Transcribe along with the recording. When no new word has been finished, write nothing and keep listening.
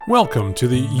Welcome to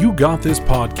the You Got This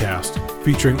podcast,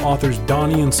 featuring authors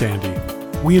Donnie and Sandy.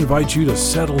 We invite you to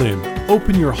settle in,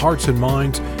 open your hearts and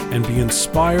minds, and be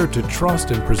inspired to trust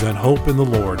and present hope in the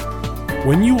Lord.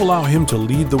 When you allow Him to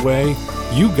lead the way,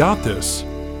 you got this.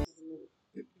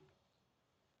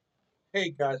 Hey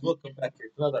guys, welcome back to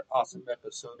another awesome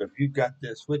episode of You Got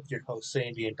This with your host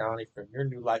Sandy and Donnie from Your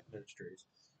New Life Ministries.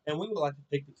 And we would like to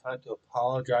take the time to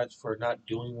apologize for not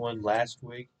doing one last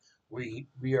week.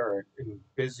 We are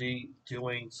busy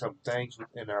doing some things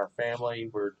within our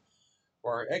family.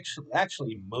 We're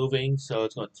actually moving, so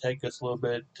it's going to take us a little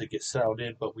bit to get settled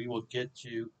in, but we will get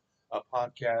you a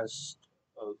podcast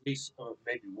at least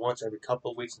maybe once every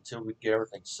couple of weeks until we get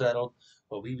everything settled.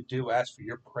 But we do ask for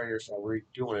your prayers that we're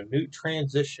doing a new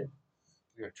transition.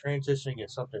 We are transitioning into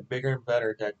something bigger and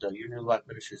better that Your New Life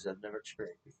Ministries have never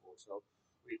experienced before. So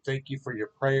we thank you for your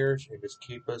prayers and just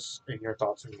keep us in your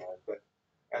thoughts and mind. But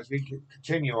as we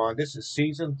continue on, this is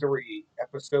season 3,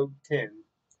 episode 10,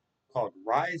 called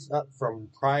Rise Up from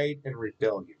Pride and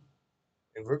Rebellion.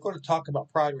 And we're going to talk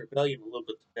about pride and rebellion a little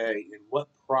bit today and what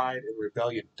pride and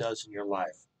rebellion does in your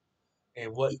life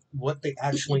and what they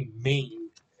actually mean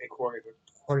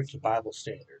according to Bible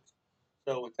standards.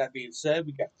 So with that being said,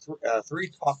 we got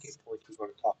three talking points we're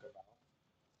going to talk about.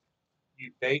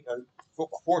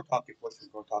 Four talking points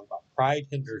we're going to talk about. Pride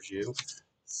hinders you.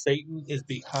 Satan is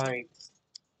behind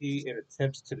he and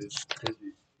attempts to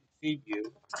deceive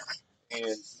you.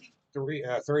 And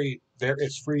three, there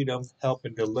is freedom, help,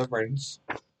 and deliverance.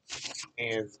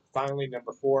 And finally,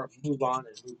 number 4, move on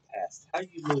and move past. How do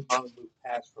you move on and move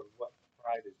past from what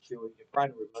pride is doing? And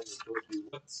pride and rebellion is doing to you,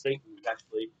 what Satan is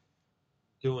actually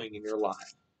doing in your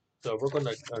life. So we're going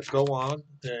to go on,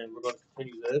 and we're going to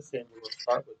continue this, and we're going to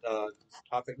start with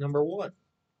topic number 1.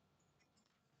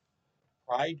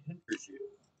 Pride hinders you,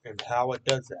 and how it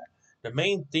does that. The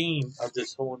main theme of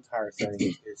this whole entire thing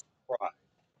is pride.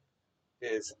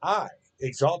 Is I,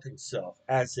 exalting self,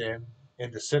 as in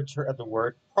the center of the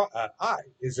word I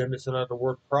is in the center of the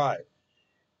word pride.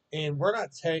 And we're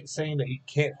not saying that you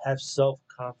can't have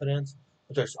self-confidence,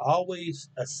 but there's always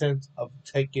a sense of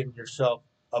taking yourself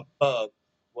above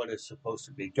what is supposed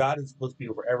to be. God is supposed to be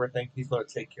over everything. He's going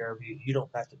to take care of you. You don't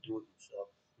have to do it yourself.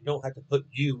 You don't have to put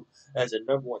you as the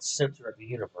number one center of the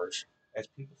universe, as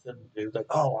people tend to do. Like,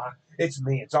 it's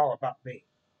me. It's all about me.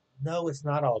 No, it's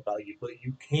not all about you, but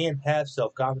you can have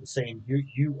self-confidence saying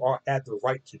you have the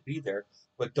right to be there,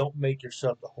 but don't make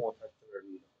yourself the whole entire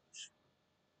universe.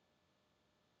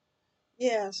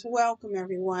 Yes, welcome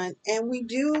everyone. And we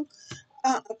do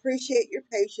appreciate your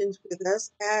patience with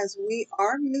us as we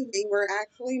are moving. We're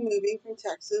actually moving from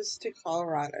Texas to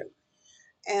Colorado.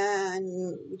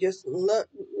 And we just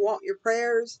want your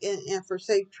prayers and for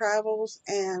safe travels.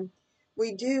 And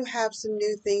we do have some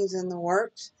new things in the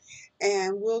works.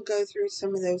 And we'll go through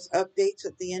some of those updates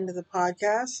at the end of the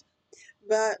podcast.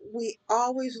 But we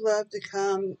always love to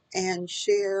come and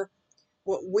share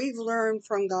what we've learned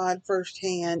from God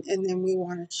firsthand, and then we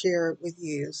want to share it with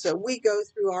you. So we go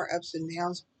through our ups and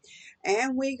downs,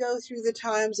 and we go through the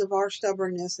times of our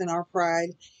stubbornness and our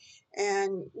pride,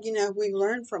 and we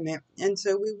learn from it, and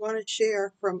so we want to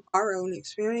share from our own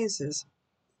experiences.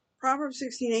 Proverbs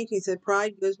 16:18 said,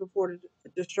 "Pride goes before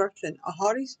destruction, a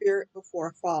haughty spirit before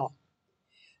a fall."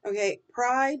 Okay,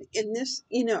 pride in this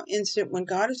instant when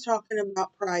God is talking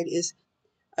about pride is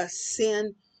a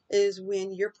sin is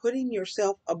when you're putting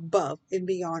yourself above and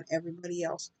beyond everybody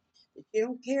else. You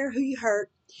don't care who you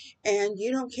hurt, and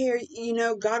you don't care,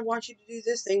 God wants you to do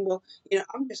this thing. Well,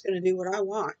 I'm just going to do what I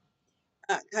want,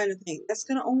 kind of thing. That's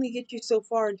going to only get you so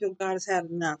far until God has had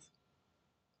enough.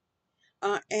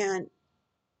 And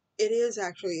it is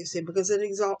actually a sin because it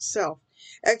exalts self.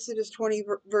 Exodus 20,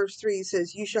 verse 3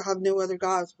 says, "You shall have no other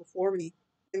gods before me."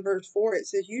 In verse 4, it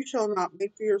says, "You shall not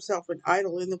make for yourself an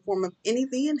idol in the form of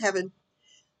anything in heaven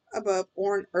above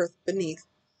or on earth beneath."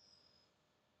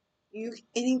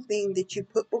 Anything that you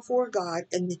put before God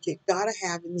and that you gotta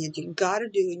have and that you gotta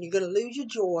do, and you're gonna lose your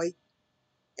joy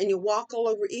and you walk all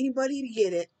over anybody to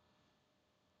get it,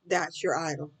 that's your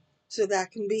idol. So that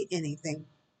can be anything.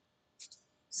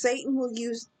 Satan will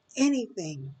use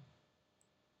anything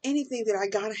that I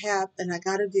gotta have and I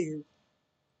gotta do.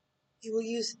 He will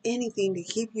use anything to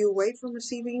keep you away from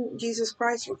receiving Jesus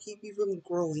Christ, or keep you from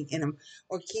growing in Him,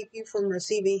 or keep you from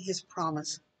receiving His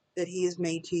promise that He has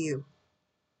made to you.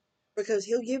 Because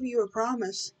He'll give you a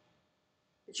promise,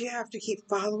 but you have to keep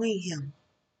following Him.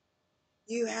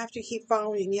 You have to keep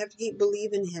following. You have to keep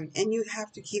believing Him, and you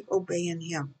have to keep obeying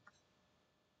Him.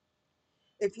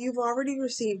 If you've already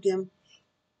received Him,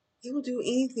 He will do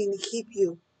anything to keep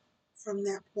you from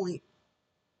that point,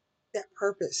 that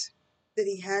purpose. that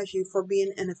he has you for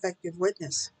being an effective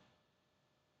witness.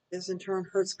 This in turn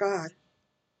hurts God,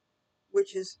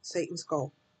 which is Satan's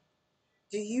goal.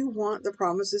 Do you want the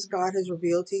promises God has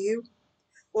revealed to you?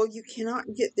 Well, you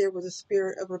cannot get there with a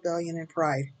spirit of rebellion and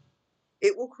pride.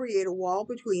 It will create a wall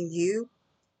between you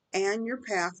and your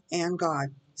path and God.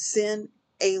 Sin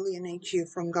alienates you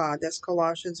from God. That's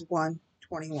Colossians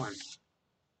 1:21.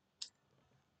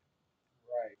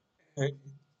 Right.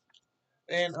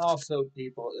 And also,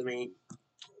 people, I mean,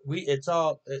 we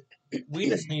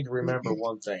just need to remember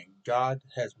one thing. God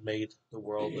has made the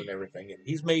world and everything. And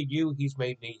he's made you, he's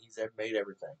made me, he's made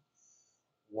everything.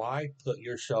 Why put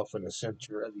yourself in the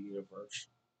center of the universe?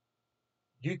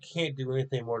 You can't do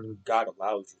anything more than God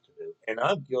allows you to do. And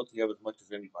I'm guilty of it as much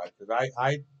as anybody because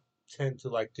I tend to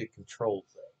like to control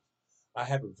things. I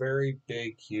have a very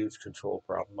big, huge control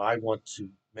problem. I want to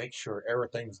make sure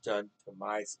everything's done to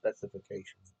my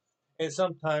specifications. And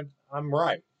sometimes I'm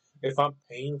right. If I'm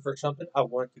paying for something, I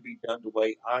want it to be done the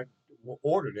way I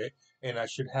ordered it, and I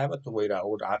should have it the way that I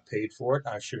ordered. I paid for it.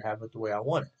 I should have it the way I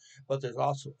want it. But there's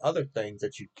also other things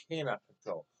that you cannot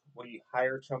control. When you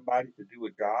hire somebody to do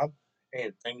a job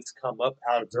and things come up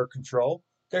out of their control,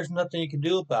 there's nothing you can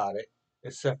do about it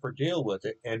except for deal with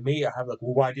it. And me, I have like,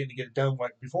 well, why didn't you get it done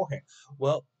right beforehand?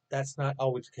 Well, that's not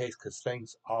always the case because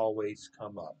things always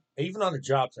come up. Even on the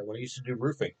job site, when I used to do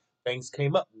roofing, things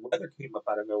came up. Weather came up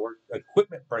out of nowhere.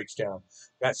 Equipment breaks down.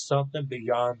 That's something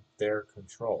beyond their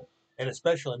control. And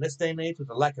especially in this day and age with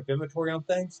the lack of inventory on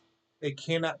things, it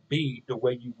cannot be the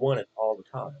way you want it all the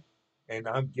time. And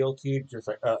I'm guilty, just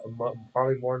like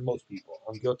probably more than most people.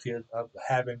 I'm guilty of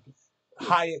having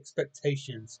high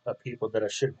expectations of people that I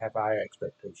shouldn't have high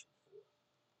expectations.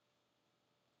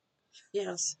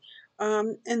 Yes.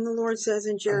 And the Lord says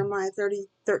in Jeremiah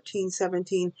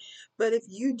 13:17, but if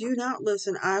you do not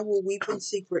listen, I will weep in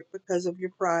secret because of your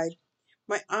pride.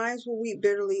 My eyes will weep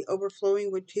bitterly,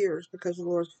 overflowing with tears because the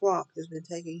Lord's flock has been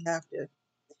taken captive.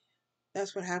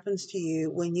 That's what happens to you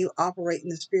when you operate in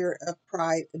the spirit of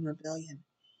pride and rebellion.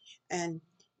 And,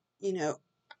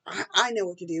 I know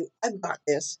what to do. I've got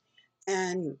this.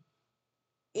 And,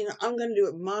 I'm going to do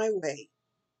it my way.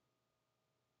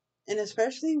 And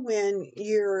especially when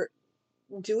you're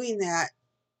doing that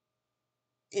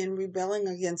in rebelling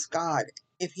against God,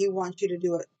 if he wants you to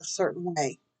do it a certain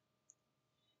way,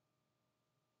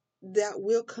 that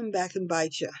will come back and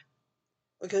bite you,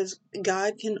 because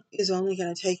God is only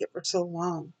going to take it for so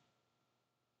long.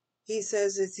 He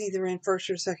says it's either in 1st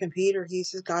or 2nd Peter. He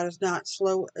says God is not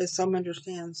slow as some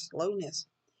understand slowness,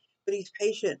 but he's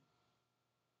patient,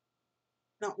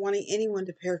 not wanting anyone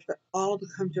to perish, but all to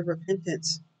come to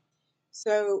repentance.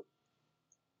 So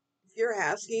if you're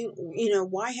asking,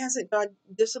 why hasn't God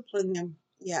disciplined them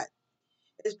yet?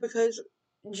 It's because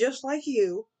just like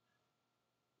you,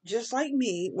 just like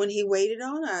me, when he waited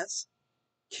on us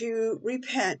to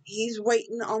repent, he's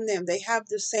waiting on them. They have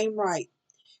the same right.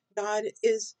 God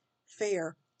is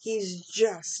fair. He's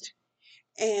just.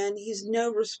 And he's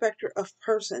no respecter of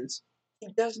persons. He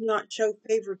does not show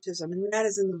favoritism, and that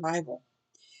is in the Bible.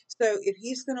 So if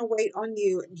he's going to wait on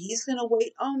you and he's going to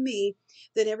wait on me,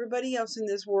 then everybody else in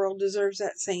this world deserves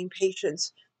that same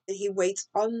patience that he waits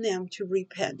on them to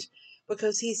repent,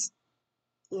 because he's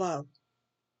love.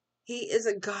 He is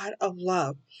a God of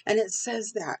love. And it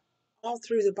says that all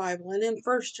through the Bible. And in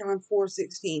 1 John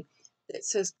 4:16, it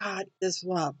says God is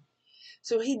love.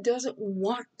 So he doesn't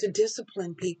want to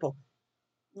discipline people,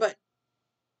 but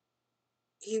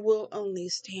he will only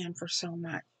stand for so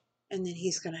much. And then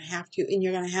he's going to have to, and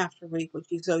you're going to have to reap what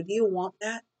you sow. Do you want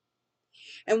that?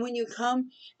 And when you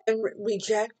come and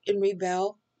reject and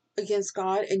rebel against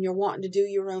God and you're wanting to do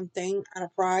your own thing out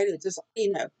of pride, it's just,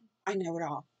 I know it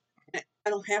all. I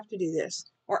don't have to do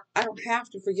this. Or I don't have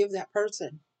to forgive that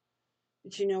person.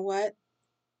 But you know what?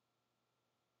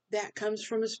 That comes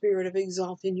from a spirit of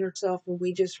exalting yourself. And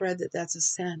we just read that that's a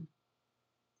sin.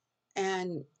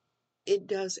 And it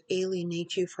does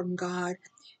alienate you from God.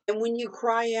 And when you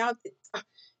cry out,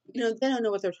 they don't know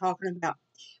what they're talking about.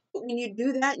 But when you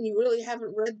do that and you really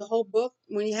haven't read the whole book,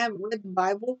 when you haven't read the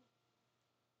Bible,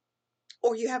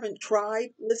 or you haven't tried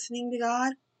listening to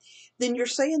God, then you're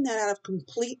saying that out of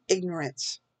complete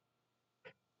ignorance.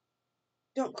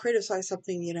 Don't criticize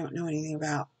something you don't know anything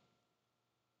about.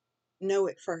 Know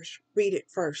it first. Read it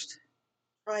first.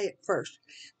 Try it first.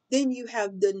 Then you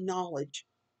have the knowledge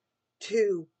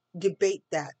to debate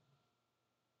that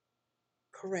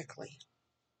correctly.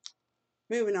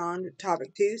 Moving on to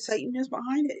topic 2, Satan is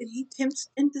behind it and he tempts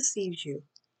and deceives you.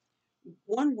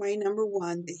 One way, number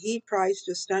one, that he tries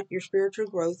to stunt your spiritual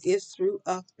growth is through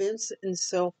offense and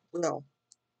self-will.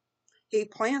 He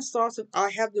plants thoughts of,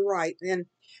 I have the right and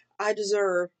I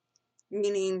deserve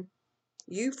meaning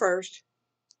you first,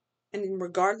 and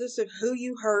regardless of who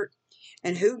you hurt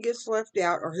and who gets left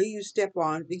out or who you step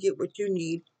on to get what you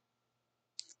need,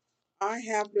 I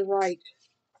have the right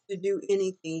to do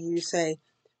anything you say,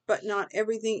 but not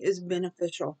everything is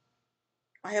beneficial.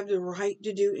 I have the right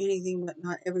to do anything, but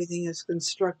not everything is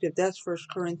constructive. That's 1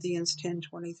 Corinthians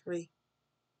 10:23.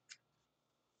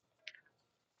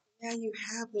 Yeah, you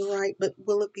have the right, but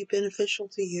will it be beneficial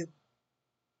to you?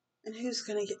 And who's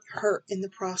going to get hurt in the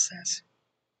process?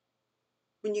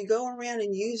 When you go around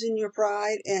and using your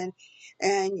pride and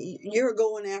you're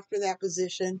going after that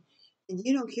position and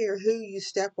you don't care who you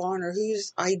step on or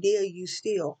whose idea you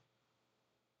steal.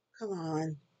 Come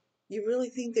on. You really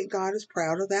think that God is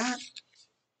proud of that?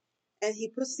 And he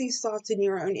puts these thoughts in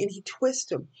your own and he twists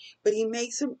them, but he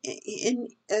makes them in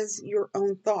as your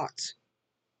own thoughts.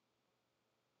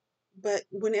 But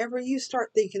whenever you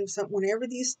start thinking of something, whenever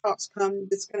these thoughts come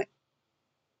that's going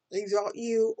to exalt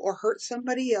you or hurt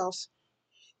somebody else,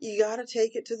 you got to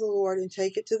take it to the Lord and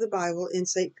take it to the Bible and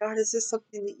say, God, is this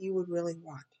something that you would really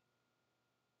want?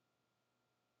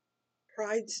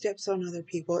 Pride steps on other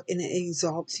people and it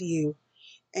exalts you.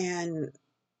 And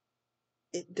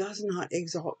it does not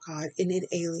exalt God and it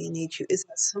alienates you. Is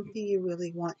that something you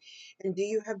really want? And do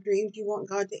you have dreams you want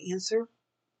God to answer?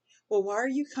 Well, why are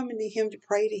you coming to him to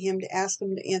pray to him to ask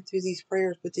him to answer these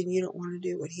prayers, but then you don't want to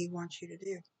do what he wants you to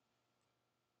do?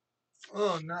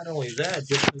 Well, not only that,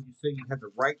 just because you say you have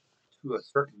the right to a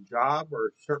certain job or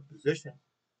a certain position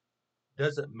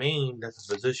doesn't mean that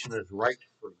the position is right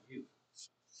for you.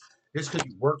 Just because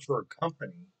you work for a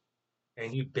company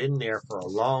and you've been there for a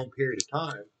long period of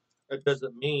time, that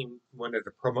doesn't mean when there's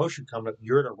a promotion coming up,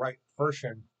 you're the right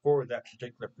person for that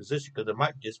particular position, because it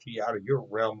might just be out of your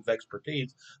realm of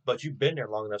expertise, but you've been there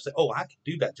long enough to say, oh, I can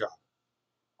do that job.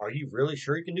 Are you really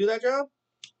sure you can do that job?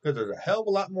 Because there's a hell of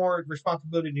a lot more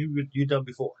responsibility than you've done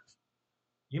before.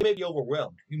 You may be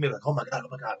overwhelmed. You may be like, oh my God,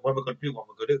 what am I going to do? What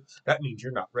am I going to do? That means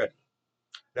you're not ready.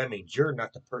 That means you're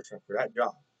not the person for that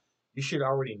job. You should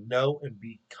already know and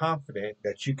be confident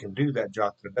that you can do that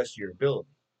job to the best of your ability.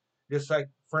 Just like,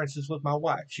 for instance, with my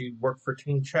wife, she worked for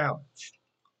Teen Challenge.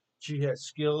 She had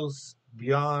skills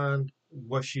beyond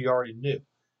what she already knew.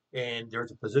 And there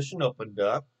was a position opened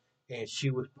up, and she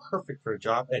was perfect for the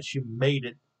job, and she made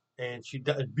it. And she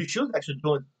was actually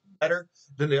doing better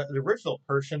than the original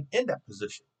person in that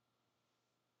position.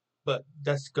 But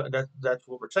that's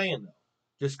what we're saying,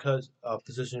 though. Just because a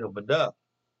position opened up,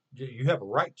 you have a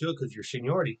right to it because your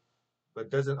seniority, but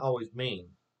it doesn't always mean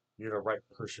you're the right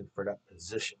person for that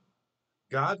position.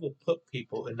 God will put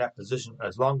people in that position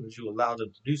as long as you allow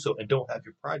them to do so and don't have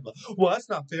your pride. Well, that's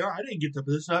not fair. I didn't get the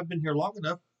position. I've been here long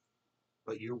enough.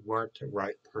 But you weren't the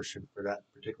right person for that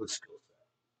particular skill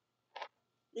set.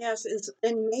 Yes,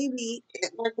 and maybe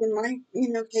like in my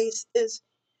case is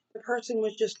the person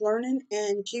was just learning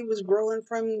and she was growing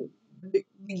from the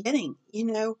beginning,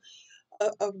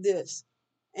 of this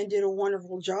and did a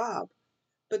wonderful job.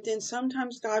 But then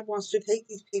sometimes God wants to take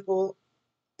these people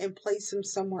and place them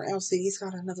somewhere else that he's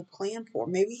got another plan for.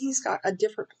 Maybe he's got a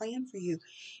different plan for you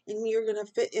and you're going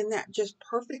to fit in that just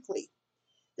perfectly.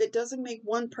 That doesn't make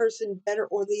one person better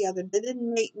or the other. That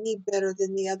didn't make me better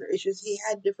than the other. It's just he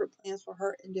had different plans for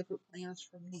her and different plans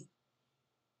for me.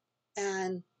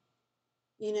 And,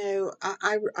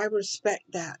 I respect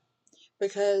that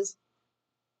because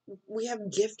we have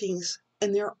giftings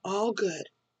and they're all good.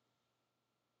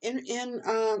 In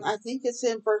I think it's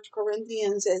in 1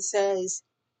 Corinthians, it says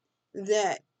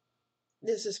that,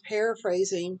 this is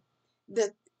paraphrasing,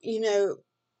 that,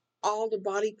 all the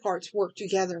body parts work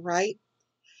together, right?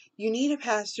 You need a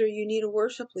pastor, you need a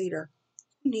worship leader,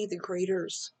 you need the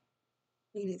greeters,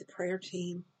 you need the prayer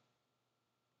team.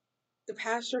 The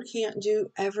pastor can't do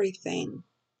everything.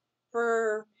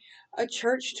 For a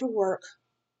church to work,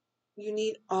 you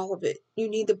need all of it. You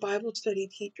need the Bible study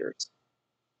teachers.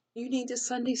 You need the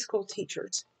Sunday school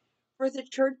teachers. For the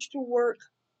church to work,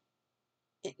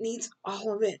 it needs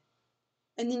all of it.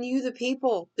 And then you, the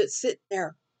people that sit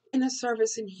there in a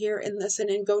service and hear and listen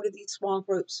and go to these small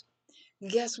groups.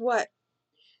 Guess what?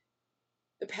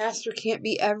 The pastor can't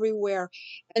be everywhere.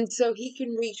 And so he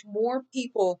can reach more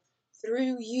people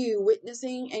through you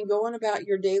witnessing and going about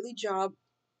your daily job,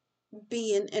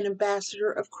 being an ambassador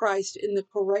of Christ in the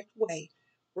correct way,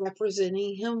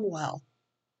 representing him well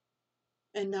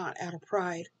and not out of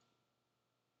pride.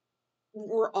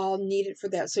 We're all needed for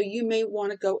that. So you may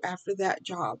want to go after that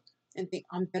job and think,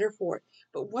 I'm better for it.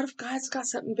 But what if God's got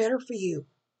something better for you?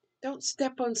 Don't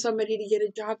step on somebody to get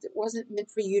a job that wasn't meant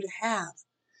for you to have,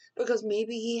 because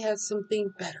maybe he has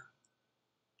something better.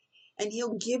 And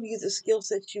he'll give you the skill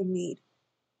sets you need.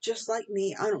 Just like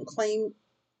me, I don't claim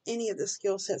any of the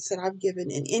skill sets that I've given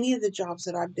in any of the jobs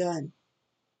that I've done.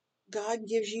 God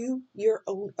gives you your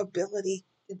own ability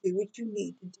to do what you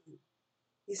need to do.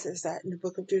 He says that in the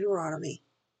book of Deuteronomy.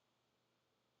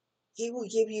 He will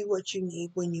give you what you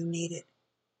need when you need it.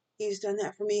 He's done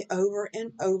that for me over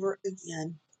and over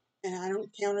again. And I don't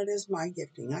count it as my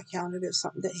gifting. I count it as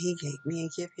something that He gave me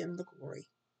and give Him the glory.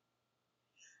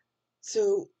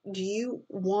 So, do you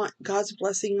want God's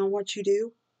blessing on what you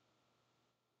do?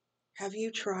 Have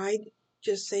you tried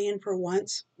just saying for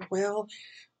once, well,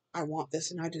 I want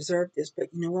this and I deserve this, but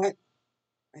you know what?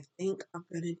 I think I'm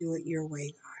going to do it your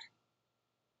way,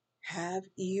 God. Have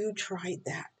you tried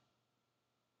that?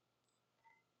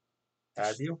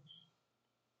 Have you?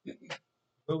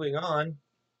 Moving on.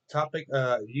 Topic: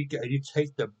 you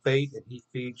take the bait and he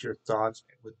feeds your thoughts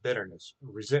with bitterness,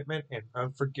 resentment, and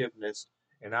unforgiveness.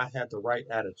 And I have the right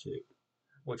attitude,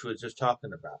 which we were just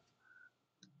talking about.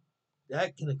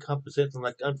 That can encompass anything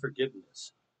like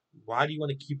unforgiveness. Why do you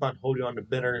want to keep on holding on to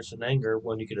bitterness and anger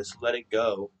when you can just let it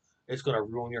go? It's going to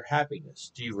ruin your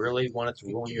happiness. Do you really want it to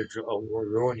ruin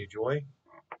your joy?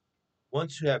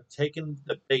 Once you have taken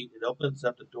the bait, it opens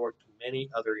up the door to many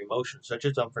other emotions, such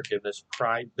as unforgiveness,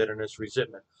 pride, bitterness,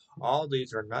 resentment. All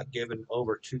these are not given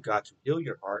over to God to heal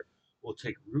your heart, will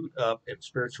take root up in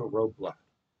spiritual roadblock.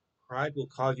 Pride will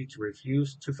cause you to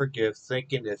refuse to forgive,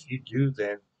 thinking if you do,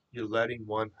 then you're letting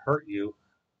one hurt you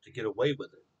to get away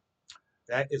with it.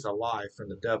 That is a lie from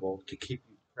the devil to keep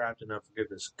you trapped in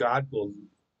unforgiveness. God will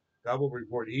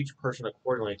reward each person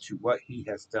accordingly to what he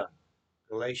has done.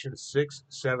 Galatians 6,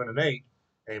 7, and 8,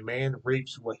 a man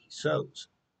reaps what he sows.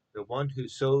 The one who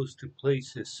sows to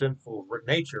please his sinful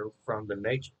nature from the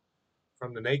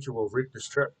nature will reap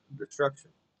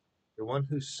destruction. The one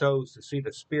who sows to see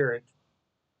the Spirit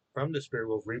from the Spirit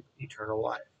will reap eternal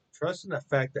life. Trust in the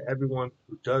fact that everyone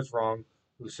who does wrong,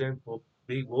 who sins, will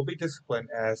be disciplined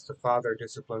as the Father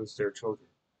disciplines their children.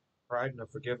 Pride and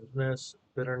unforgiveness,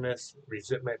 bitterness,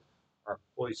 resentment are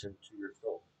poison to your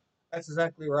soul. That's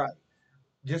exactly right.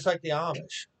 Just like the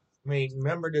Amish. I mean,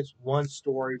 remember this one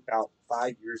story about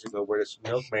 5 years ago where this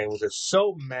milkman was just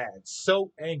so mad,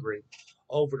 so angry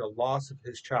over the loss of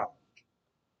his child.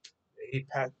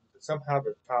 Somehow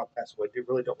the child passed away. I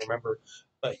really don't remember.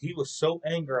 But he was so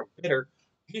angry and bitter,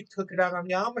 he took it out on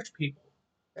the Amish people.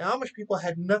 The Amish people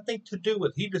had nothing to do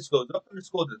with it. He just goes up in the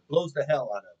school and just blows the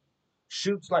hell out of them.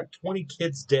 Shoots like 20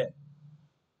 kids dead.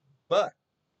 But,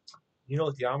 you know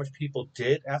what the Amish people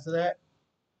did after that?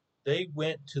 They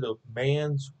went to the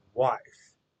man's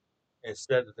wife and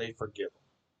said that they forgive him.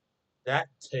 That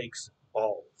takes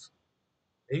balls.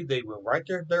 They went right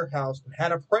there to their house and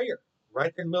had a prayer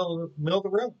right there in the middle of the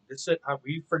room. They said,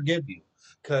 we forgive you.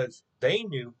 Because they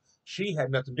knew she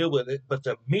had nothing to do with it, but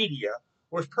the media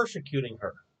was persecuting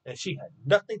her. And she had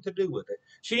nothing to do with it.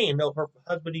 She didn't know her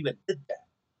husband even did that.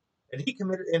 And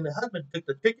the husband took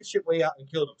the ticket shit way out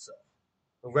and killed himself.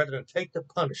 Rather than take the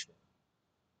punishment.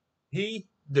 He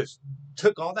just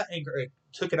took all that anger and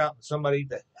took it out on somebody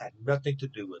that had nothing to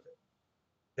do with it.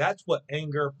 That's what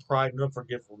anger, pride, and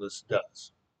unforgiveness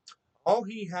does. All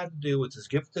he had to do was just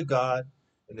give it to God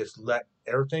and just let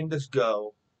everything just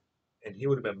go, and he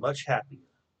would have been much happier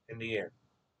in the end.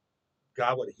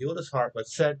 God would have healed his heart, but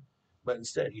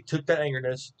instead he took that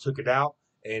angerness, took it out,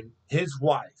 and his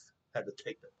wife had to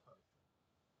take that punishment.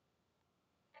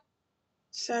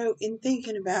 So, in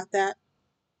thinking about that,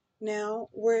 now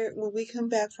when we come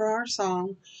back for our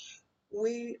song,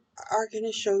 we are going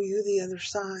to show you the other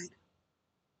side.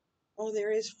 Oh,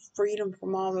 there is freedom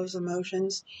from all those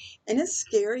emotions. And it's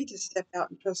scary to step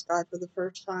out and trust God for the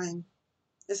first time.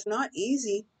 It's not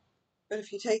easy, but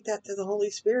if you take that to the Holy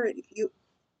Spirit, if you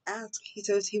ask, He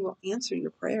says He will answer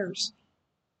your prayers.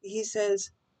 He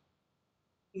says,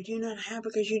 you do not have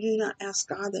because you do not ask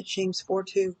God. That's James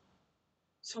 4:2.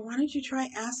 So why don't you try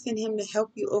asking Him to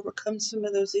help you overcome some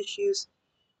of those issues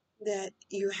that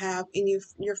you have and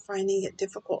you're finding it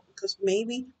difficult? Because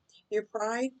maybe your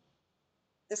pride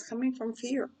is coming from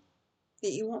fear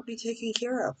that you won't be taken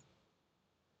care of.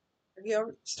 Have you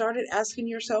ever started asking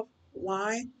yourself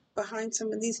why behind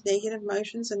some of these negative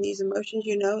emotions and these emotions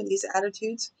and these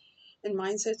attitudes and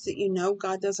mindsets that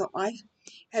God doesn't like?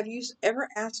 Have you ever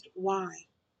asked why?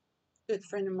 A good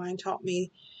friend of mine taught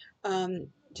me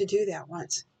to do that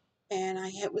once. And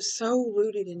it was so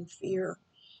rooted in fear.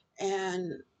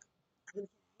 And I was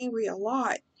angry a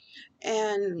lot.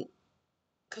 And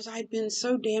because I'd been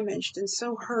so damaged and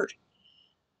so hurt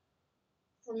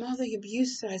from all the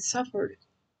abuse that I suffered.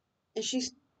 And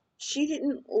she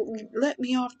didn't let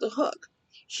me off the hook.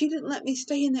 She didn't let me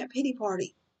stay in that pity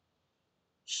party.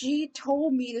 She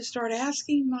told me to start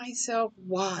asking myself,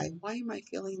 why? Why am I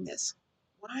feeling this?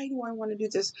 Why do I want to do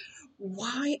this?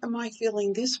 Why am I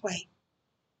feeling this way?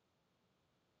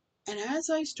 And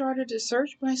as I started to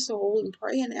search my soul and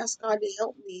pray and ask God to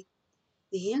help me,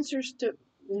 the answers to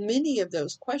many of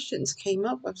those questions came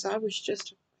up because I was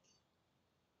just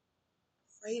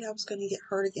afraid I was going to get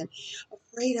hurt again,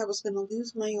 afraid I was going to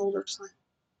lose my older son,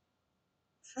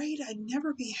 afraid I'd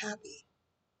never be happy.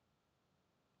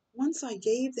 Once I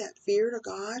gave that fear to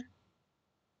God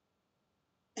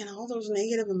and all those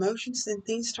negative emotions, then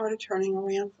things started turning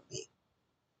around for me.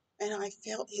 And I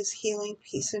felt His healing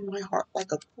peace in my heart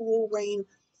like a cool rain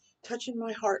touching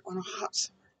my heart on a hot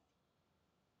summer.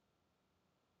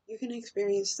 You can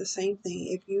experience the same thing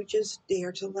if you just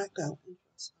dare to let go and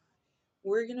trust God.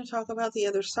 We're going to talk about the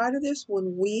other side of this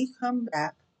when we come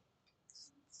back.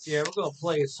 Yeah, we're going to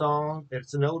play a song.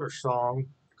 It's an older song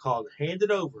called Hand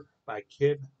It Over by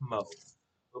Kid Mo.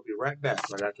 We'll be right back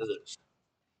right after this.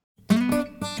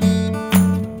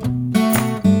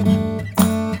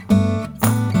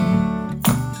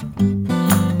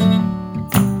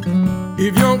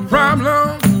 If your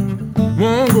problem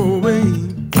won't go away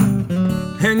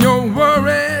and you're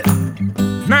worried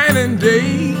night and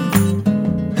day,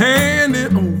 hand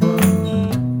it over.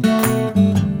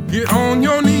 Get on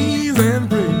your knees and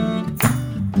pray.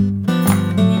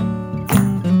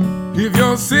 If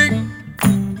you're sick,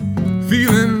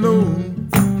 feeling low,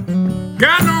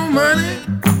 got no money,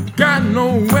 got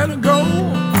nowhere to go,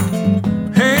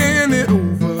 hand it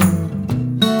over.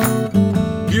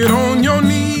 Get on your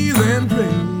knees and pray.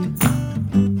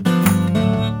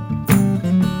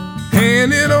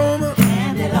 Hand it over.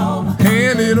 Hand it over.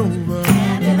 Hand it over.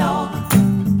 Hand it over.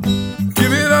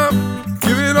 Give it up.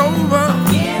 Give it over.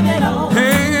 Give it over.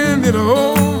 Hand it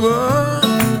over.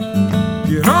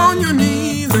 Get on your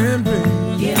knees and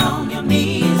pray. Get on your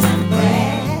knees and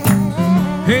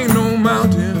pray. Ain't no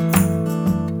mountain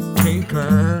can't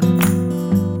climb.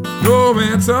 No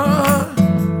answer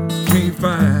can't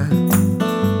find.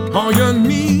 All you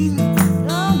need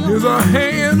is a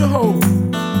hand to hold.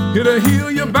 It'll heal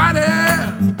your body,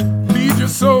 feed your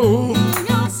soul.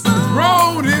 The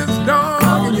road is dark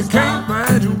and you can't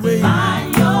find your way.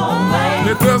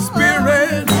 Let the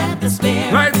Spirit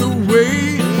light the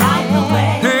way.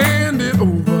 Hand it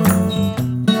over.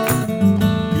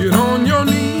 Get on your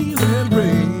knees and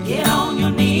pray. Get on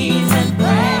your knees and pray.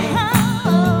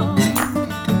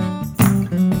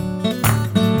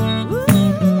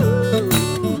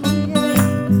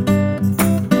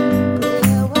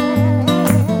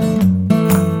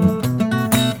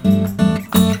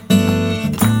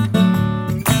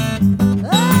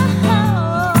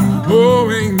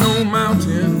 Oh, ain't no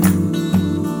mountain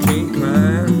can't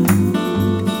climb,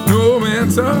 no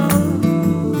answer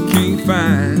can't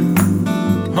find.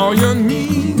 All you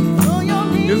need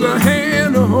is a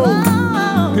hand to hold.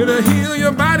 It'll heal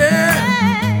your body,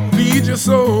 feed your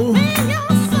soul.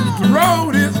 The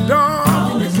road is dark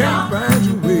and you can't find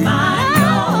your way.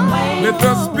 Let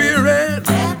the Spirit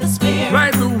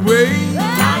light the way.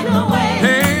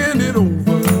 Hand it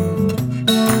over.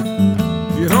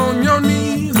 Get on your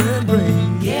knees and pray.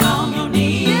 Get on your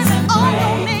knees and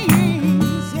pray.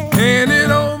 Hand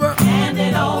it over. Hand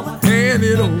it over. Hand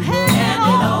it over. Hand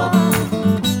it over.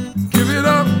 Give it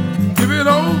up. Give it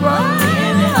over.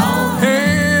 Hand it over.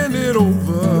 Hand it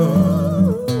over.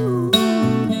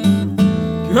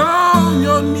 Get on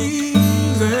your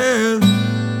knees and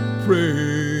pray.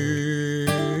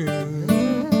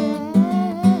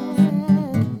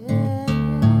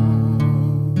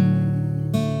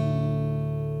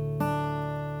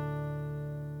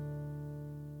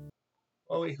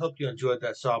 Well, we hope you enjoyed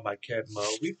that song by Kid Mo.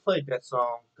 We played that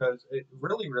song because it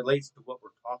really relates to what we're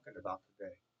talking about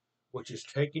today, which is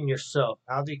taking yourself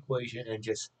out of the equation and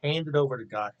just hand it over to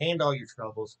God. Hand all your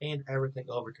troubles, hand everything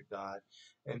over to God,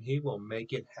 and He will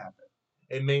make it happen.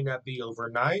 It may not be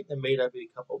overnight, it may not be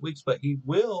a couple of weeks, but He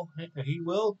will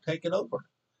take it over.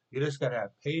 You just gotta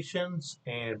have patience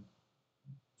and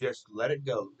just let it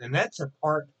go. And that's a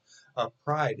part of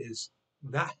pride, is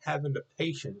not having the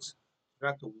patience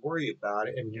not to worry about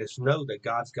it and just know that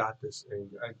God's got this and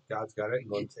God's got it and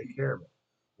going to take care of it.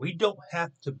 We don't have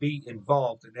to be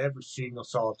involved in every single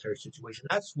solitary situation.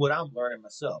 That's what I'm learning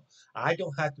myself. I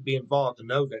don't have to be involved to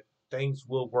know that things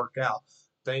will work out.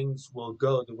 Things will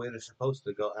go the way they're supposed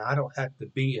to go. And I don't have to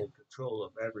be in control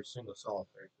of every single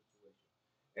solitary situation.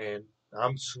 And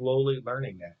I'm slowly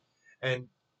learning that. And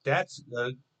that's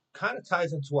kind of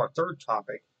ties into our third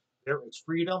topic. There is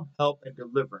freedom, help, and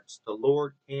deliverance. The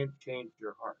Lord can change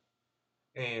your heart.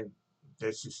 And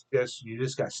this is just, you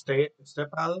just got to step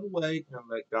out of the way and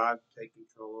let God take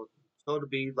control. So to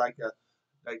be like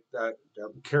the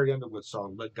Carrie Underwood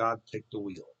song, let God take the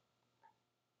wheel.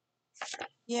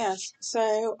 Yes.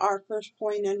 So our first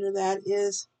point under that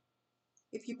is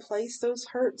if you place those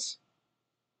hurts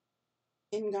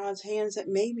in God's hands, that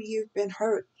maybe you've been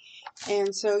hurt.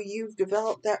 And so you've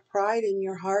developed that pride in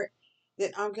your heart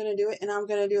that I'm going to do it and I'm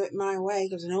going to do it my way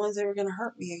because no one's ever going to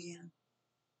hurt me again.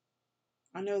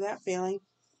 I know that feeling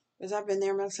because I've been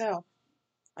there myself.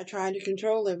 I tried to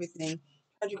control everything.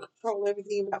 I tried to control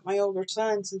everything about my older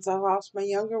son since I lost my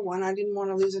younger one. I didn't want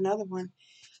to lose another one.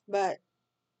 But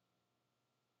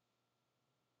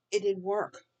it didn't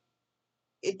work.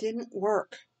 It didn't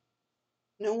work.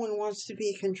 No one wants to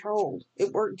be controlled.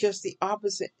 It worked just the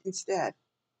opposite instead.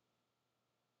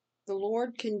 The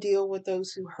Lord can deal with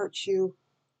those who hurt you,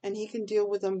 and He can deal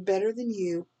with them better than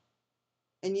you,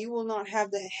 and you will not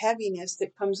have the heaviness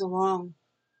that comes along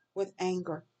with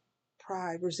anger,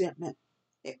 pride, resentment.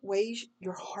 It weighs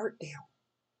your heart down.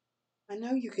 I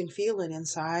know you can feel it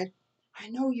inside. I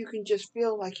know you can just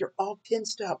feel like you're all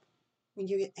tensed up when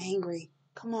you get angry.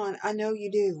 Come on, I know you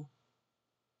do.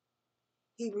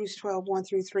 Hebrews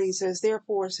 12:1-3 says,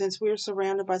 Therefore, since we are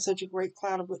surrounded by such a great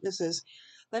cloud of witnesses,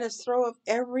 let us throw up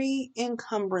every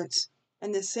encumbrance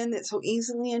and the sin that so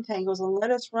easily entangles, and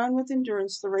let us run with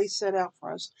endurance the race set out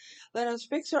for us. Let us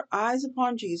fix our eyes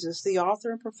upon Jesus, the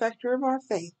author and perfecter of our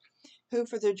faith, who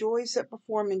for the joy set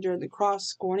before him endured the cross,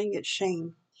 scorning its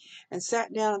shame, and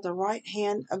sat down at the right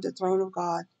hand of the throne of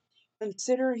God.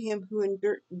 Consider him who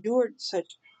endured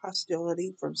such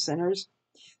hostility from sinners,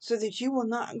 so that you will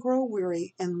not grow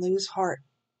weary and lose heart.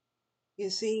 You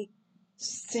see,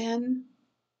 sin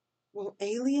will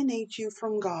alienate you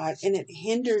from God, and it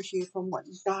hinders you from what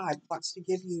God wants to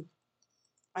give you.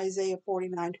 Isaiah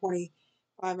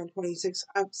 49:25-26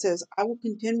 says, I will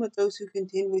contend with those who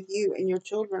contend with you, and your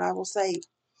children I will save.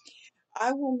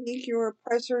 I will make your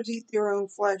oppressors eat their own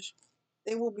flesh.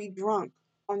 They will be drunk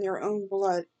on their own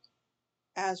blood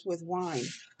as with wine.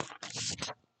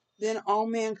 Then all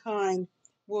mankind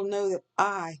will know that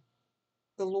I,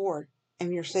 the Lord,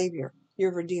 am your Savior,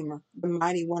 your Redeemer, the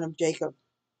mighty one of Jacob.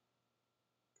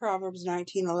 Proverbs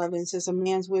 19:11 says, A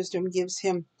man's wisdom gives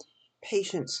him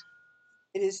patience.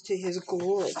 It is to his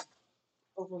glory to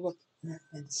overlook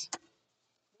offense.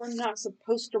 We're not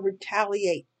supposed to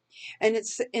retaliate. And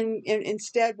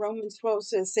instead, Romans 12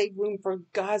 says, save room for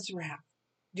God's wrath.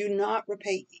 Do not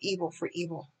repay evil for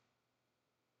evil.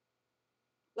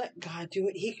 Let God do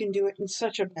it. He can do it in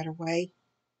such a better way.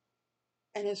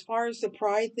 And as far as the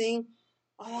pride thing,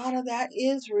 a lot of that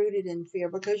is rooted in fear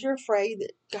because you're afraid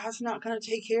that God's not going to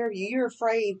take care of you. You're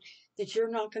afraid that you're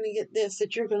not going to get this,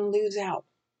 that you're going to lose out.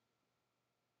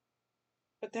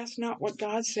 But that's not what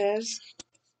God says.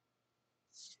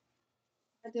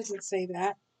 That doesn't say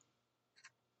that.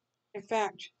 In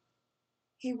fact,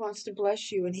 He wants to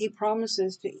bless you and He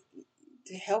promises to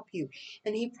help you.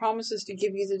 And He promises to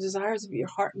give you the desires of your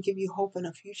heart and give you hope in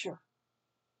a future.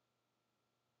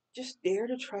 Just dare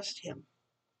to trust Him.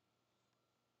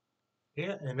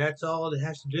 Yeah, and that's all it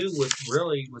has to do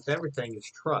with everything is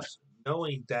trust.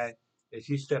 Knowing that if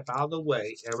you step out of the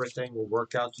way, everything will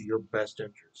work out to your best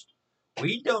interest.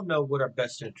 We don't know what our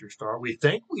best interests are. We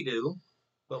think we do,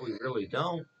 but we really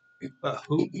don't. But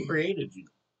who created you?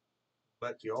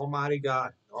 But the Almighty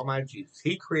God, Almighty Jesus.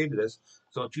 He created us.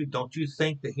 So don't you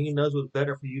think that He knows what's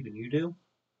better for you than you do?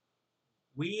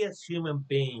 We as human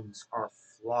beings are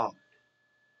flawed.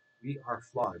 We are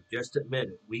flawed. Just admit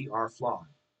it. We are flawed.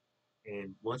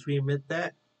 And once we admit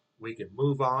that, we can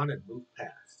move on and move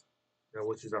past.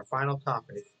 Which is our final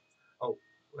topic. Oh,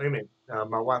 wait a minute.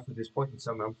 My wife was just pointing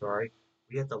something. I'm sorry.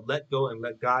 We have to let go and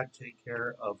let God take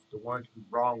care of the ones who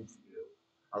wronged you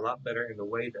a lot better in the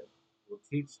way that will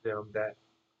teach them that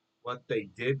what they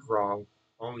did wrong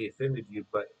only offended you,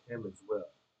 but Him as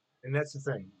well. And that's the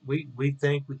thing. We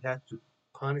think we have to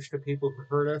punish the people who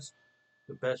hurt us.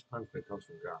 The best punishment comes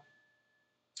from God.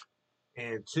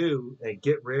 And two, and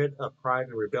get rid of pride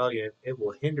and rebellion. It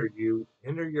will hinder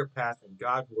your path, and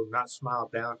God will not smile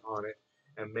down on it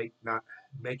and make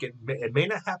it. It may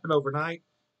not happen overnight,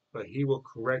 but He will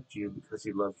correct you because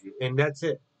He loves you. And that's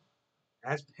it.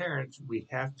 As parents, we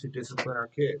have to discipline our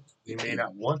kids. We may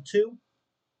not want to.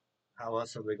 How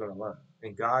else are they going to learn?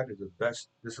 And God is the best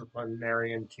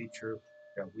disciplinarian teacher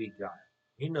that we got.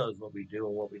 He knows what we do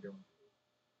and what we don't.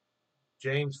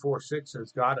 James 4:6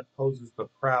 says, God opposes the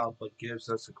proud, but gives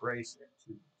us a grace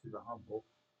to the humble.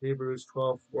 Hebrews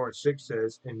 12:4-6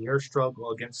 says, in your struggle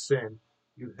against sin,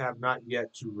 you have not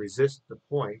yet to resist the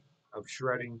point of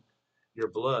shedding your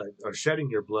blood,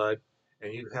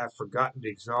 and you have forgotten the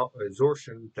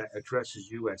exhortation that addresses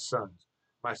you as sons.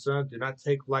 My son, do not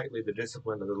take lightly the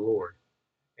discipline of the Lord,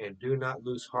 and do not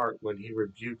lose heart when He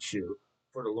rebukes you.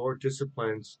 For the Lord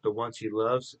disciplines the ones he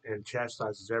loves and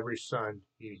chastises every son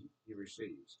he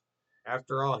receives.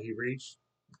 After all, he reached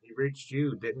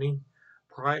you, didn't he?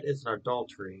 Pride is an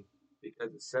adultery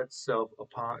because it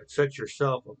sets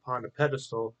yourself upon a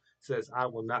pedestal, says, I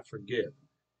will not forgive.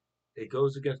 It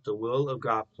goes against the will of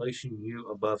God, placing you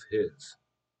above his.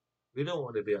 We don't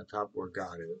want to be on top where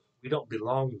God is. We don't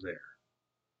belong there.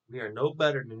 We are no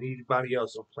better than anybody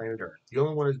else on planet Earth. The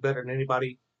only one who's better than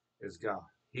anybody is God.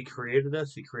 He created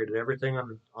us. He created everything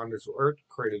on this earth,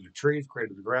 created the trees,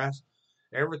 created the grass,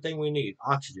 everything we need,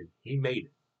 oxygen. He made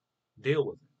it. Deal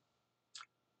with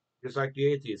it. Just like the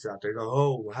atheists out there go,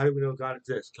 oh, how do we know God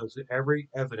exists? Because every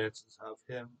evidence of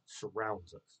him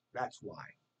surrounds us. That's why.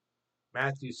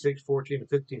 Matthew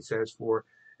 6:14-15 says, for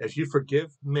as you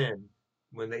forgive men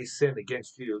when they sin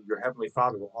against you, your heavenly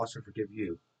Father will also forgive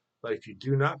you. But if you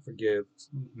do not forgive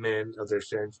men of their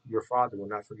sins, your Father will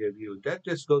not forgive you. That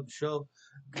just goes to show,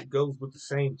 goes with the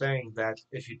same thing that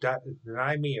if you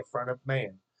deny me in front of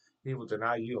man, he will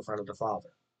deny you in front of the Father.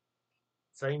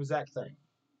 Same exact thing.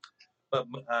 But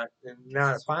and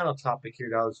now the final topic here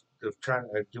that I was trying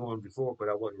to doing before, but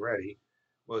I wasn't ready,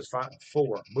 was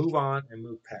 4. Move on and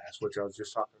move past, which I was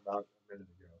just talking about a minute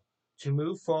ago. To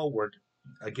move forward,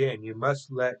 again, you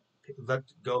must let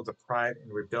go of the pride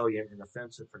and rebellion and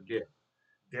offense and forgive.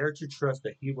 Dare to trust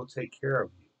that he will take care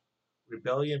of you.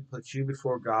 Rebellion puts you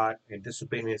before God, and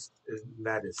disobedience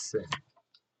that is sin.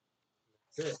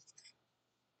 That's it.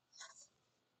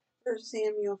 1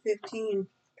 Samuel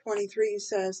 15:23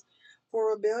 says,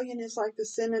 for rebellion is like the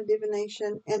sin of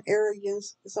divination, and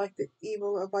arrogance is like the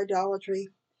evil of idolatry.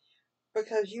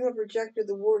 Because you have rejected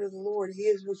the word of the Lord, he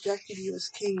has rejected you as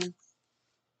king. That's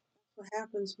what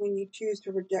happens when you choose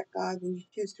to reject God, when you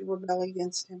choose to rebel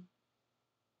against him.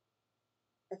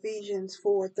 Ephesians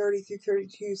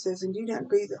 4:30-32 says, and do not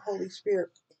grieve the Holy Spirit,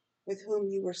 with whom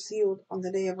you were sealed on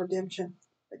the day of redemption.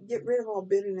 But get rid of all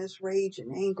bitterness, rage,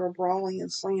 and anger, brawling, and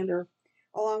slander,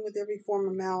 along with every form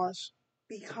of malice.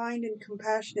 Be kind and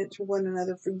compassionate to one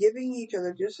another, forgiving each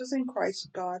other, just as in Christ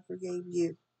God forgave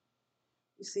you.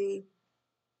 You see,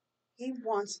 he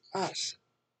wants us.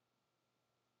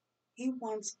 He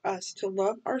wants us to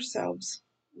love ourselves,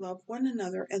 love one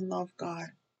another, and love God.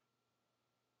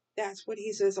 That's what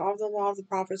he says. All the law of the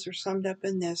prophets are summed up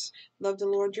in this. Love the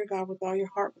Lord your God with all your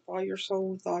heart, with all your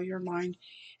soul, with all your mind,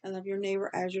 and love your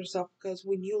neighbor as yourself. Because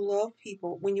when you love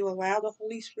people, when you allow the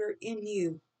Holy Spirit in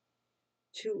you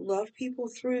to love people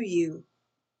through you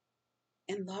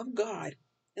and love God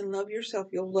and love yourself,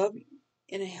 you'll love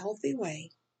in a healthy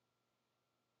way.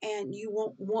 And you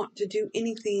won't want to do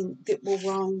anything that will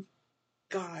wrong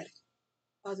God,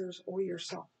 others, or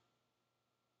yourself.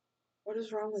 What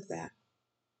is wrong with that?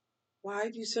 Why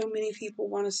do so many people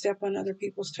want to step on other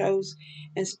people's toes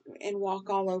and walk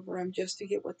all over them just to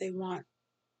get what they want?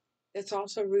 It's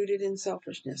also rooted in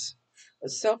selfishness.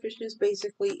 But selfishness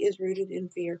basically is rooted in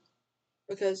fear,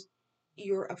 because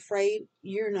you're afraid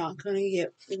you're not going to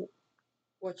get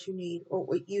what you need or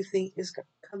what you think is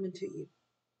coming to you.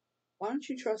 Why don't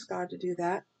you trust God to do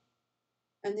that?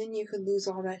 And then you can lose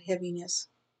all that heaviness.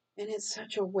 And it's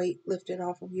such a weight lifted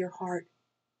off of your heart.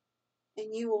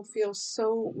 And you will feel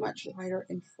so much lighter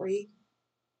and free.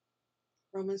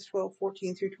 Romans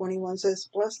 12:14-21 says,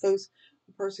 bless those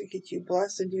who persecute you,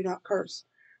 bless and do not curse.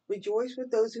 Rejoice with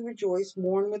those who rejoice,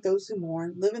 mourn with those who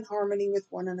mourn, live in harmony with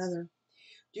one another.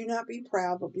 Do not be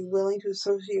proud, but be willing to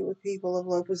associate with people of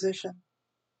low position.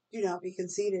 Do not be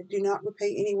conceited. Do not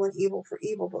repay anyone evil for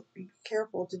evil, but be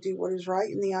careful to do what is right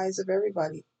in the eyes of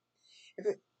everybody.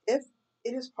 If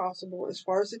it is possible, as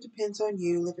far as it depends on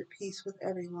you, live at peace with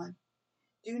everyone.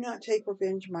 Do not take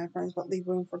revenge, my friends, but leave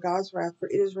room for God's wrath, for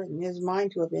it is written, it is mine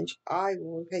to avenge. I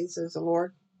will repay, says the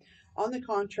Lord. On the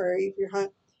contrary,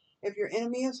 if your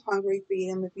enemy is hungry, feed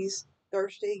him. If he's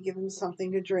thirsty, give him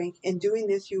something to drink. In doing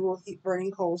this, you will heap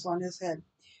burning coals on his head.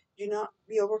 Do not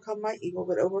be overcome by evil,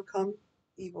 but overcome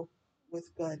evil with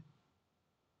good.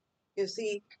 You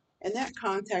see, in that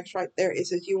context right there, it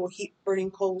says you will heap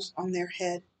burning coals on their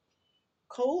head.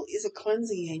 Coal is a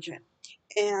cleansing agent.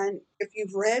 And if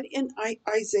you've read in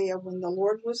Isaiah, when the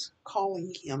Lord was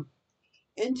calling him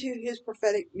into his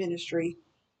prophetic ministry,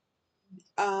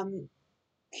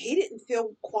 he didn't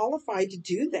feel qualified to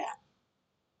do that.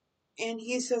 And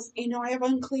he says, I have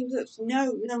unclean lips.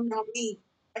 No, not me.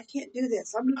 I can't do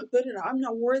this. I'm not good enough. I'm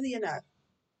not worthy enough.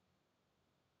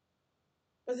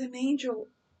 But an angel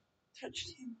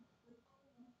touched him.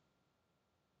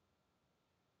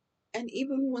 And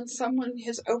even when someone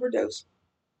has overdosed,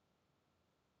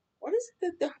 what is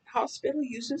it that the hospital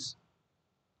uses?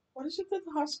 What is it that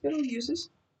the hospital uses?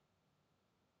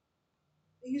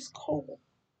 They use coal.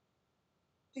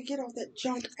 to get all that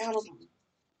junk out of them.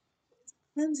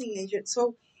 Cleansing agent.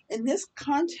 So in this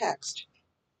context,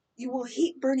 you will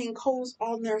heap burning coals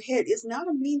on their head is not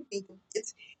a mean thing.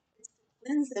 It's to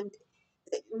cleanse them.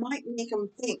 It might make them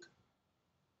think,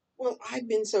 well, I've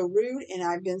been so rude and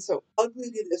I've been so ugly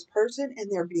to this person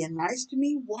and they're being nice to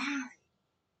me. Why?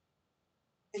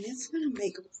 And it's going to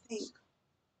make them think.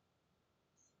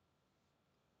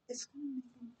 It's going to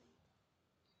make them think.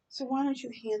 So why don't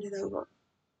you hand it over?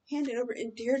 Hand it over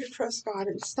and dare to trust God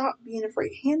and stop being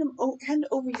afraid. Hand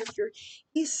over your fear.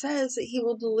 He says that He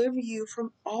will deliver you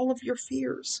from all of your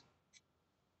fears.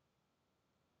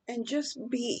 And just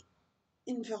be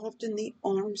enveloped in the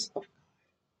arms of God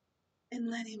and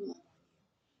let Him love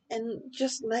you. And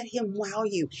just let Him wow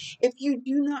you. If you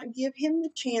do not give Him the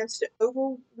chance to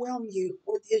overwhelm you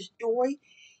with His joy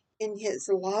and His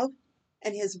love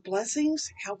and His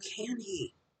blessings, how can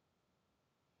He?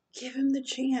 Give Him the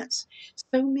chance.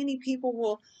 So many people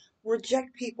will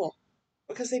reject people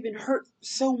because they've been hurt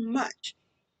so much.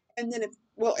 And then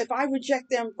if I reject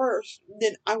them first,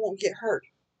 then I won't get hurt.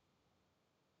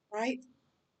 Right?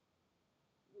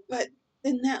 But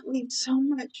then that leaves so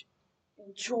much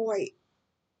joy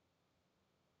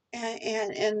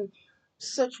and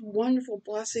such wonderful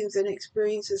blessings and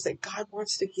experiences that God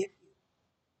wants to give you.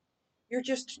 You're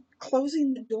just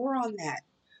closing the door on that.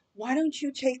 Why don't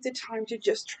you take the time to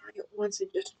just try it once and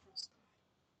just trust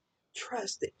God?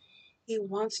 Trust that He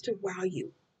wants to wow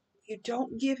you. If you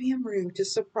don't give Him room to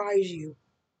surprise you,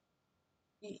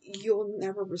 you'll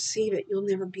never receive it. You'll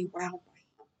never be wowed by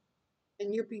Him.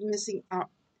 And you'll be missing out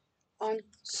on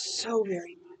so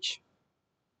very much.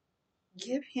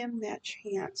 Give Him that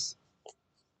chance.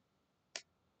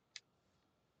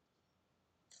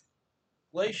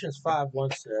 Galatians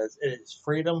 5:1 says, "It is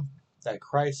freedom that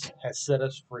Christ has set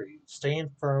us free.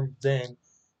 Stand firm then,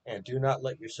 and do not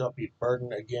let yourself be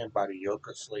burdened again by the yoke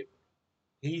of slavery.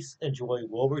 Peace and joy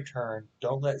will return.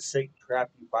 Don't let Satan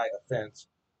trap you by offense.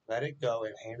 Let it go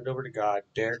and hand it over to God.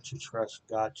 Dare to trust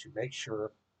God to make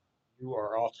sure you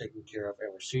are all taken care of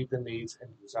and receive the needs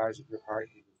and the desires of your heart.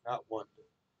 He does not want them.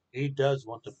 He does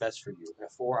want the best for you.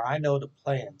 For I know the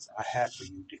plans I have for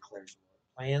you, declares the Lord.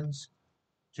 Plans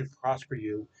to prosper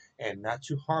you and not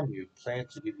to harm you.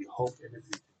 Plans to give you hope in the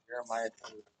future." Jeremiah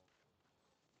 20.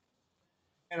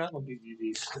 And I'm going to give you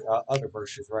these other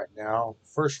verses right now.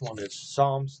 First one is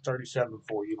Psalms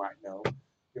 37:4. You might know.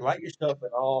 Delight yourself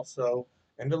and also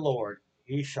in the Lord.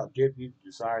 He shall give you the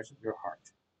desires of your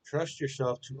heart. Trust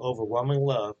yourself to overwhelming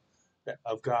love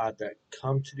of God that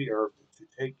come to the earth to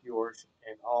take yours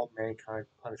and all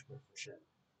mankind's punishment for sin.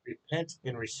 Repent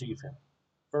and receive Him.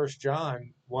 1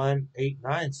 John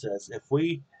 1:8-9 says, if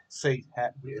we say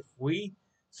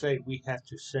we have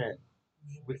to sin,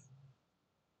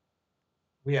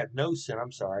 we have no sin,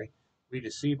 we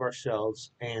deceive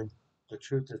ourselves and the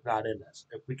truth is not in us.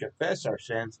 If we confess our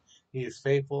sins, He is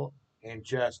faithful and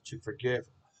just to forgive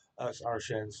us our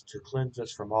sins, to cleanse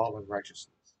us from all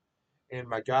unrighteousness. And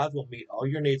my God will meet all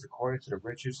your needs according to the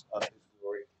riches of His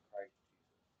glory in Christ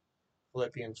Jesus.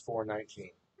 Philippians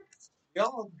 4:19.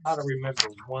 Y'all got to remember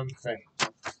one thing.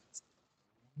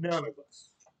 None of us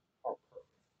are perfect.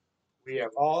 We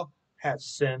have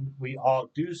sinned, we all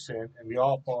do sin, and we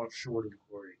all fall short of the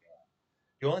glory of God.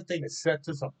 The only thing that sets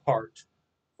us apart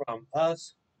from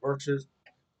us versus,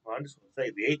 well, I'm just going to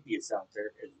say the atheists out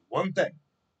there, is one thing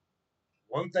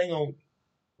only.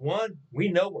 One, we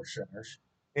know we're sinners,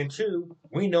 and two,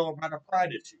 we know about our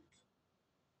pride issues.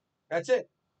 That's it.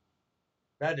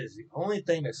 That is the only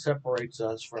thing that separates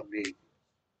us from the atheists.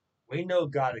 We know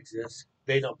God exists.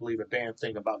 They don't believe a damn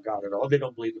thing about God at all. They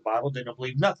don't believe the Bible. They don't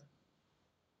believe nothing.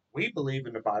 We believe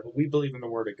in the Bible. We believe in the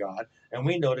Word of God, and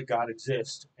we know that God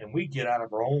exists, and we get out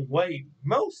of our own way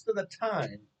most of the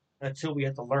time until we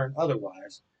have to learn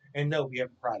otherwise and know we have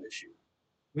a pride issue.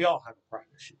 We all have a pride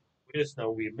issue. We just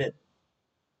know we admit it.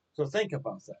 So think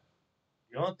about that.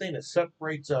 The only thing that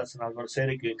separates us, and I'm going to say it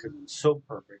again because it's so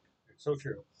perfect, it's so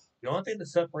true. The only thing that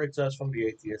separates us from the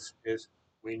atheists is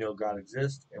we know God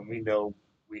exists and we know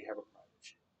we have a pride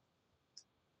issue.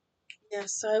 Yeah,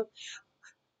 so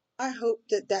I hope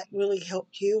that really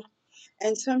helped you.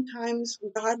 And sometimes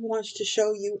God wants to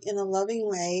show you in a loving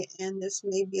way, and this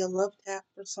may be a love tap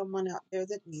for someone out there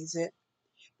that needs it,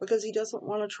 because He doesn't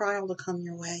want a trial to come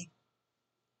your way.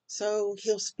 So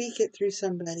He'll speak it through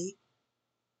somebody,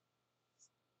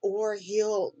 or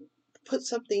He'll put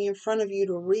something in front of you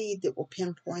to read that will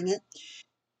pinpoint it.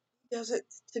 He does it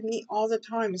to me all the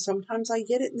time. Sometimes I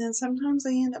get it, and then sometimes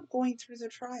I end up going through the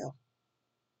trial.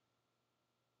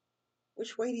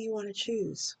 Which way do you want to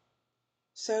choose?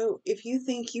 So if you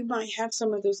think you might have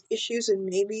some of those issues and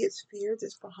maybe it's fear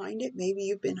that's behind it, maybe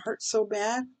you've been hurt so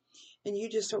bad and you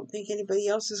just don't think anybody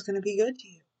else is going to be good to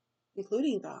you,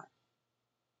 including God.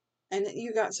 And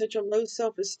you got such a low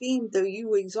self-esteem, though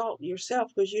you exalt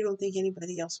yourself because you don't think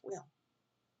anybody else will.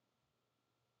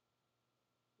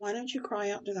 Why don't you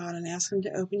cry out to God and ask Him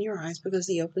to open your eyes, because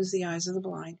He opens the eyes of the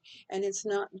blind. And it's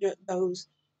not those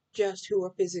just who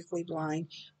are physically blind.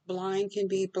 Blind can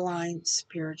be blind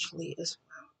spiritually as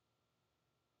well.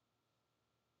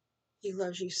 He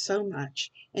loves you so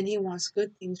much, and He wants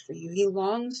good things for you. He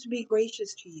longs to be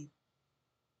gracious to you.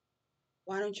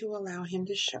 Why don't you allow Him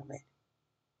to show it?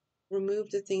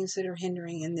 Remove the things that are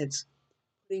hindering and that's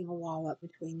putting a wall up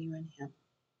between you and Him.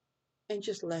 And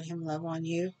just let Him love on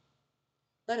you.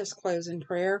 Let us close in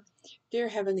prayer. Dear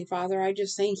Heavenly Father, I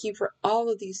just thank You for all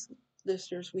of these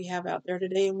listeners we have out there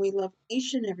today, and we love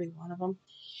each and every one of them.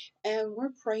 And we're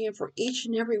praying for each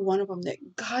and every one of them that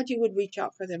God, You would reach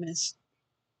out for them in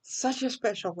such a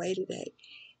special way today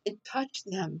and touch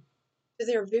them to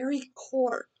their very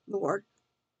core, Lord,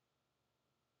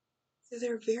 to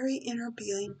their very inner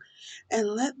being, and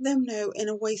let them know in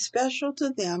a way special to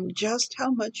them just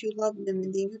how much You love them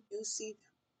and that You do see them.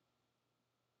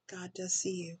 God does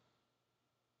see you,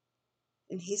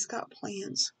 and He's got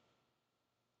plans.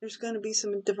 There's going to be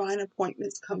some divine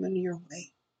appointments coming your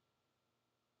way.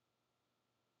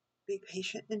 Be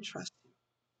patient and trust Him.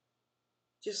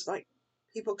 Just like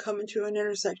people come into an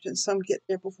intersection, some get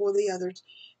there before the others.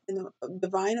 And the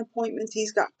divine appointments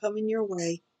He's got coming your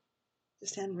way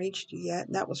just hadn't reached you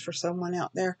yet. That was for someone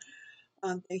out there.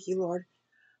 Thank You, Lord.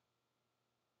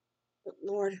 But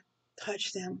Lord,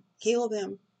 touch them, heal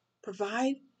them,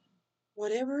 provide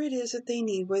whatever it is that they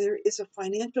need, whether it's a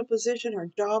financial position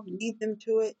or job, lead them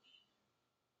to it.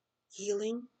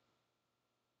 Healing.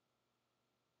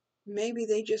 Maybe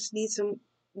they just need some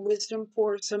wisdom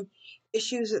for some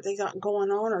issues that they got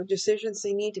going on or decisions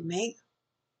they need to make.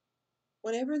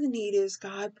 Whatever the need is,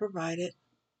 God provide it.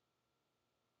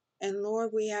 And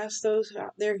Lord, we ask those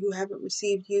out there who haven't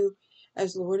received You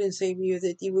as Lord and Savior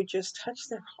that You would just touch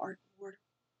their heart, Lord.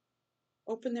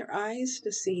 Open their eyes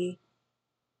to see.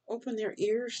 Open their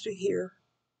ears to hear.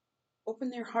 Open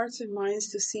their hearts and minds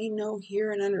to see, know,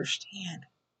 hear, and understand.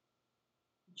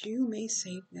 That You may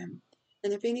save them.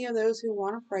 And if any of those who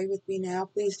want to pray with me now,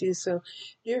 please do so.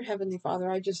 Dear Heavenly Father,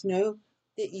 I just know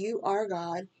that You are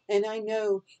God, and I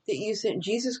know that You sent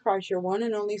Jesus Christ, Your one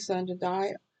and only Son, to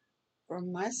die for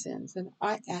my sins. And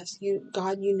I ask You,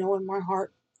 God, You know in my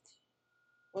heart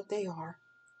what they are.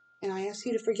 And I ask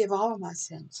You to forgive all of my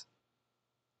sins.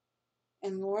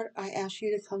 And Lord, I ask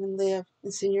You to come and live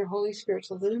and send Your Holy Spirit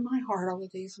to live in my heart all the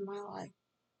days of my life.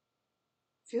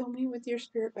 Fill me with Your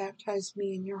Spirit, baptize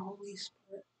me in Your Holy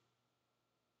Spirit,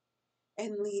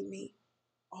 and lead me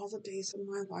all the days of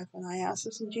my life. And I ask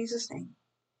this in Jesus' name.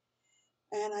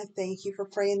 And I thank you for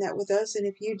praying that with us. And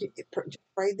if you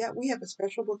prayed that, we have a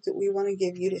special book that we want to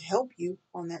give you to help you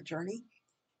on that journey.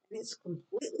 And it's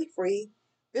completely free.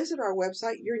 Visit our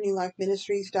website,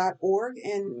 yournewlifeministries.org,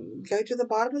 and go to the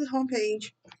bottom of the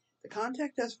homepage, the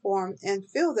Contact Us form, and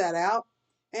fill that out.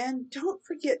 And don't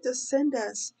forget to send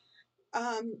us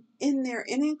in there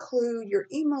and include your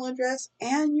email address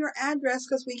and your address,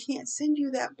 because we can't send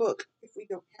you that book if we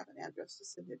don't have an address to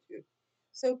send it to.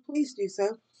 So please do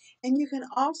so. And you can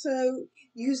also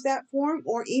use that form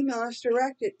or email us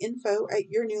direct at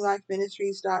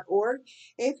info@yournewlifeministries.org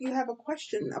if you have a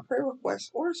question, a prayer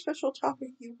request, or a special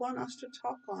topic you want us to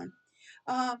talk on.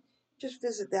 Just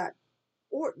visit that.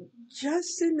 Or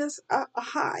just send us a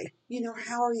hi,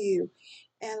 how are you?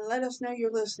 And let us know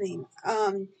you're listening.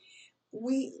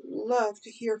 We love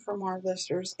to hear from our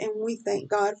listeners, and we thank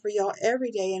God for y'all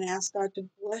every day and ask God to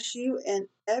bless you in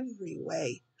every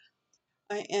way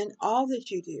and all that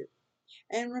you do.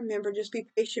 And remember, just be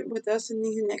patient with us in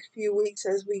these next few weeks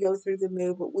as we go through the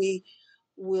move, but we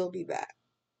will be back.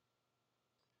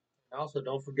 And also,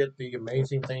 don't forget the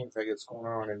amazing things that gets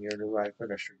going on in Your New Life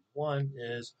Ministry. One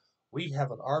is we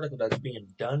have an article that's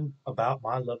being done about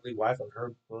my lovely wife and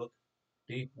her book,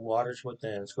 Deep Waters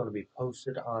Within. It's going to be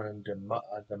posted on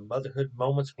the Motherhood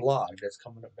Moments blog that's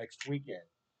coming up next weekend.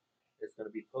 It's going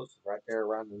to be posted right there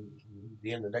around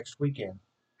the end of next weekend.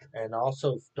 And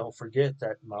also, don't forget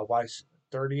that my wife's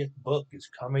 30th book is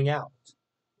coming out.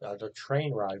 The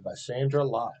Train Ride by Sandra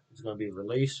Lott is going to be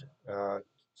released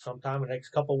sometime in the next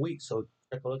couple of weeks. So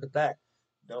take a look at that.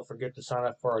 Don't forget to sign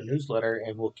up for our newsletter,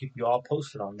 and we'll keep you all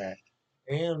posted on that.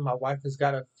 And my wife has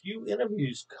got a few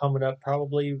interviews coming up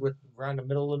probably around the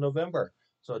middle of November.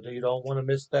 So you don't want to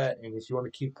miss that. And if you want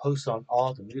to keep posted on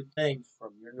all the new things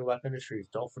from Your New Life Ministries,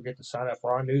 don't forget to sign up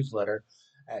for our newsletter.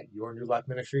 at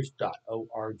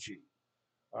yournewlifeministries.org.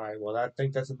 All right, well, I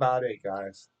think that's about it,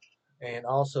 guys. And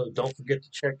also, don't forget to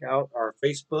check out our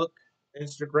Facebook,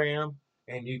 Instagram,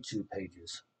 and YouTube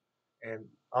pages. And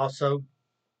also,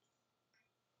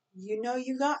 You know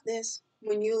you got this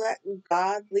when you let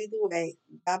God lead the way.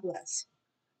 God bless.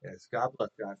 yes, God bless,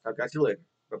 guys. I'll catch you later.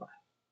 Bye-bye.